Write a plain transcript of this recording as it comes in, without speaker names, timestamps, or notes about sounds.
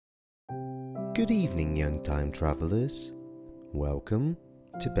Good evening, young time travelers. Welcome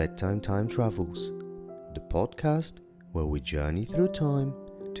to Bedtime Time Travels, the podcast where we journey through time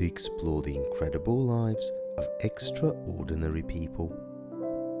to explore the incredible lives of extraordinary people.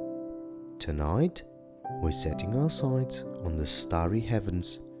 Tonight, we're setting our sights on the starry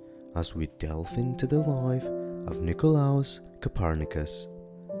heavens as we delve into the life of Nicolaus Copernicus,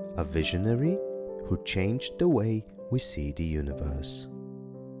 a visionary who changed the way we see the universe.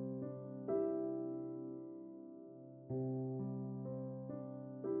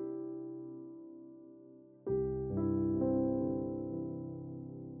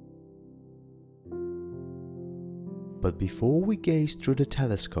 But before we gaze through the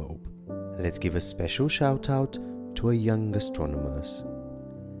telescope, let's give a special shout out to our young astronomers.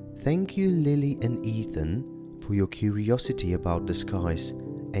 Thank you, Lily and Ethan, for your curiosity about the skies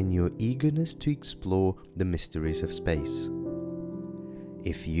and your eagerness to explore the mysteries of space.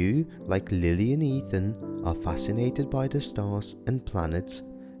 If you, like Lily and Ethan, are fascinated by the stars and planets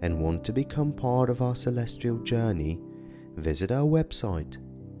and want to become part of our celestial journey, visit our website.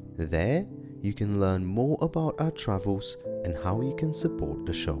 There, you can learn more about our travels and how you can support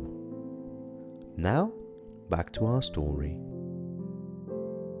the show. Now, back to our story.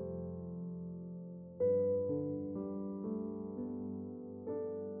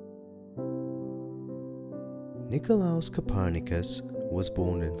 Nicolaus Copernicus was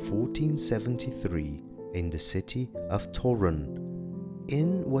born in 1473 in the city of Torun,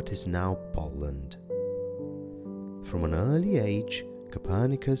 in what is now Poland. From an early age,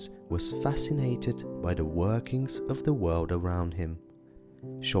 Copernicus was fascinated by the workings of the world around him,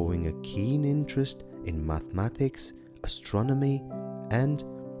 showing a keen interest in mathematics, astronomy, and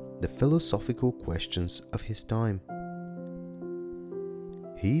the philosophical questions of his time.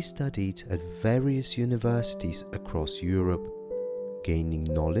 He studied at various universities across Europe, gaining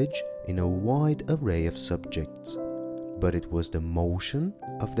knowledge in a wide array of subjects, but it was the motion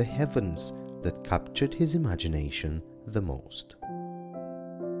of the heavens that captured his imagination the most.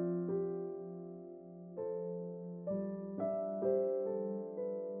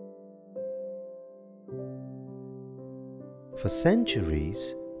 For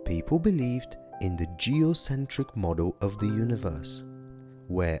centuries, people believed in the geocentric model of the universe,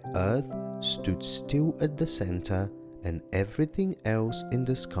 where Earth stood still at the center and everything else in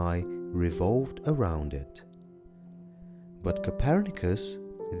the sky revolved around it. But Copernicus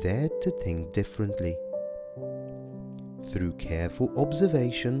dared to think differently. Through careful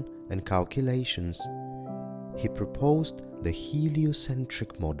observation and calculations, he proposed the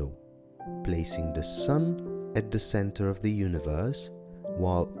heliocentric model, placing the Sun at the center of the universe,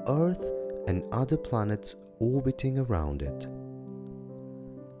 while Earth and other planets orbiting around it.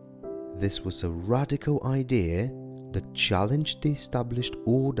 This was a radical idea that challenged the established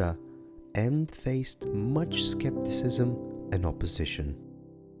order and faced much skepticism and opposition.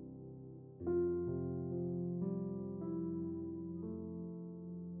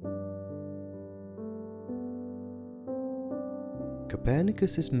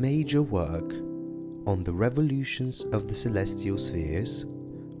 Copernicus's major work on the revolutions of the celestial spheres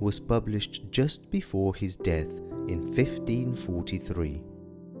was published just before his death in 1543.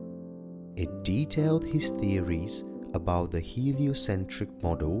 It detailed his theories about the heliocentric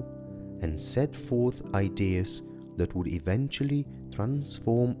model and set forth ideas that would eventually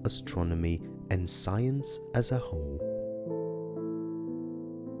transform astronomy and science as a whole.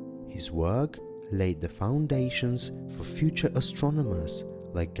 His work laid the foundations for future astronomers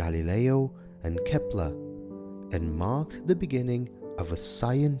like Galileo and Kepler, and marked the beginning of a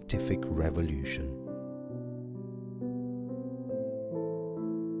scientific revolution.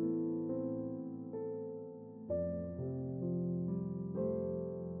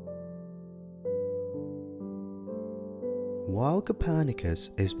 While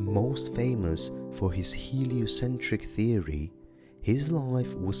Copernicus is most famous for his heliocentric theory, his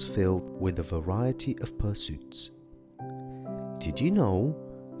life was filled with a variety of pursuits. Did you know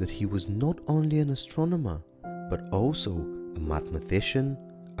that he was not only an astronomer, but also a mathematician,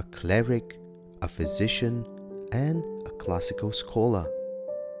 a cleric, a physician, and a classical scholar?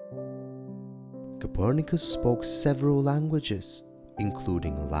 Copernicus spoke several languages,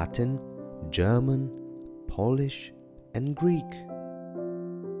 including Latin, German, Polish, and Greek.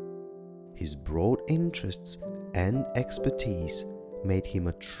 His broad interests and expertise made him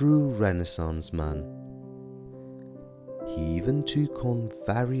a true Renaissance man. He even took on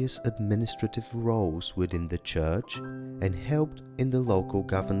various administrative roles within the church and helped in the local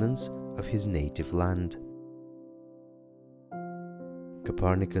governance of his native land.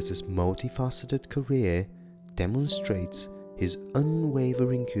 Copernicus's multifaceted career demonstrates his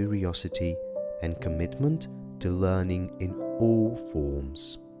unwavering curiosity and commitment to learning in all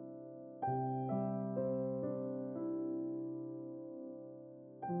forms.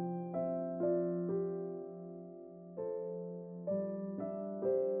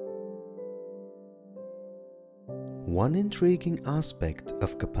 One intriguing aspect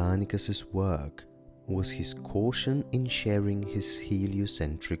of Copernicus's work was his caution in sharing his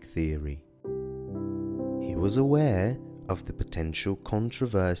heliocentric theory. He was aware of the potential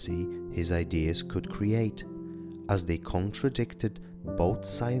controversy his ideas could create, as they contradicted both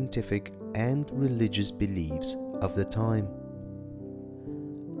scientific and religious beliefs of the time.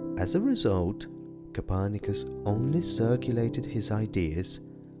 As a result, Copernicus only circulated his ideas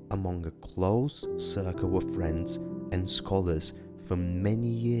among a close circle of friends and scholars for many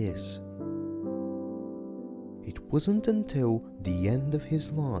years. It wasn't until the end of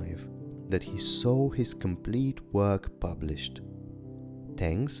his life that he saw his complete work published,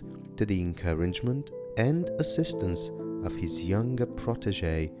 thanks to the encouragement and assistance of his younger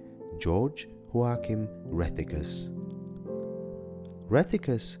protege, George Joachim Rethicus.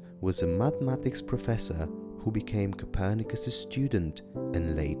 Rethicus was a mathematics professor who became Copernicus's student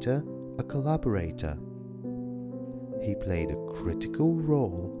and later a collaborator. He played a critical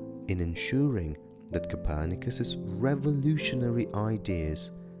role in ensuring that Copernicus's revolutionary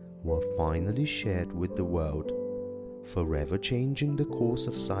ideas were finally shared with the world, forever changing the course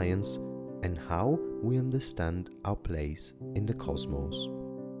of science and how we understand our place in the cosmos.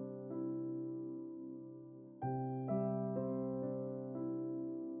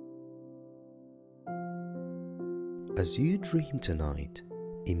 As you dream tonight,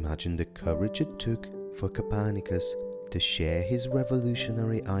 imagine the courage it took for Copernicus to share his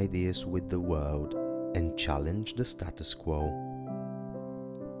revolutionary ideas with the world and challenge the status quo.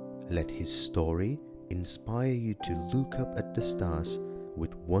 Let his story inspire you to look up at the stars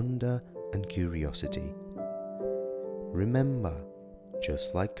with wonder and curiosity. Remember,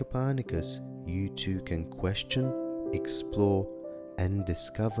 just like Copernicus, you too can question, explore, and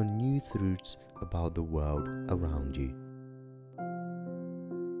discover new truths about the world around you.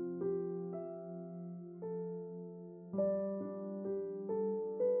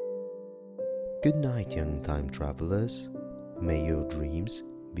 Good night, young time travelers. May your dreams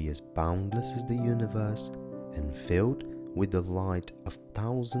be as boundless as the universe and filled with the light of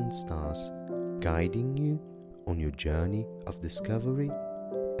 1,000 stars, guiding you on your journey of discovery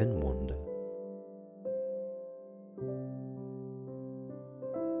and wonder.